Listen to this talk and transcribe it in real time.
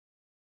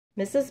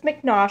Mrs.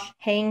 McNosh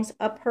Hangs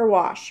Up Her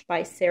Wash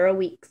by Sarah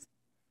Weeks.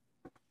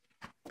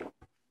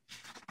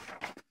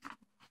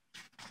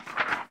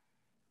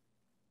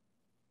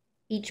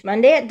 Each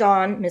Monday at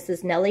dawn,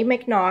 Mrs. Nellie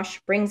McNosh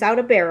brings out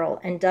a barrel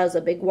and does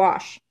a big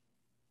wash.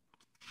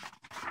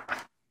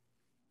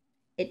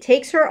 It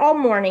takes her all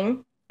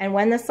morning, and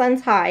when the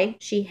sun's high,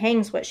 she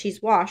hangs what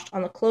she's washed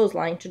on the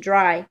clothesline to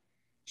dry.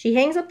 She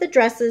hangs up the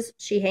dresses,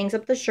 she hangs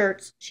up the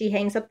shirts, she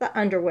hangs up the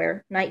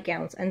underwear,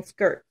 nightgowns, and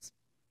skirts.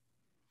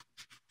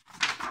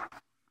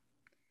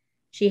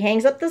 She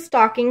hangs up the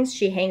stockings,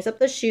 she hangs up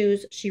the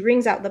shoes, she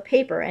wrings out the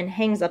paper and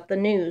hangs up the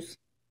news.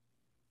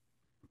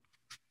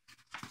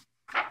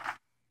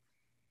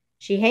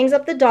 She hangs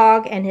up the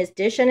dog and his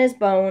dish and his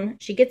bone,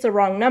 she gets a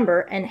wrong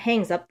number and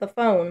hangs up the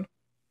phone.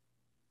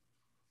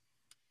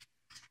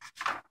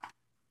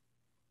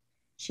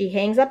 She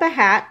hangs up a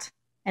hat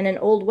and an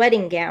old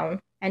wedding gown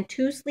and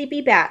 2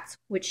 sleepy bats,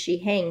 which she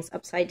hangs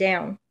upside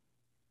down.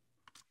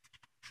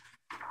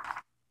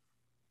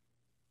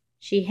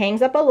 She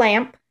hangs up a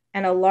lamp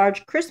and a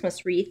large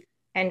Christmas wreath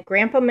and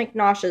Grandpa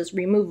McNosh's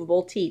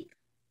removable teeth.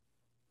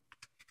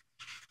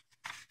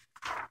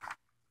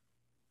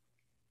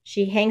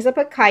 She hangs up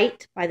a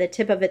kite by the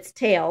tip of its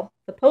tail.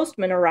 The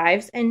postman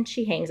arrives and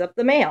she hangs up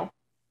the mail.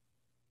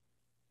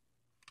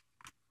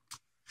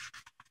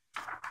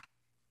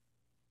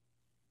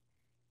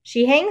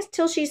 She hangs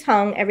till she's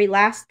hung every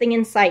last thing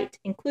in sight,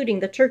 including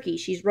the turkey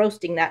she's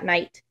roasting that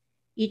night.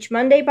 Each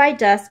Monday by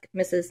dusk,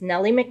 Mrs.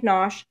 Nellie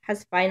McNosh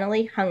has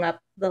finally hung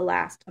up the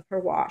last of her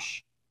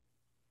wash.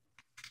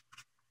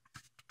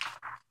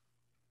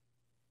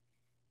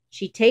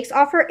 She takes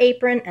off her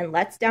apron and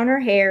lets down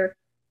her hair,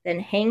 then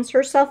hangs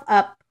herself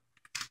up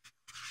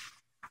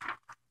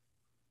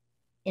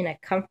in a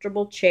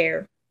comfortable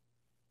chair.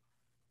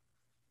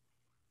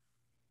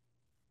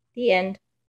 The end.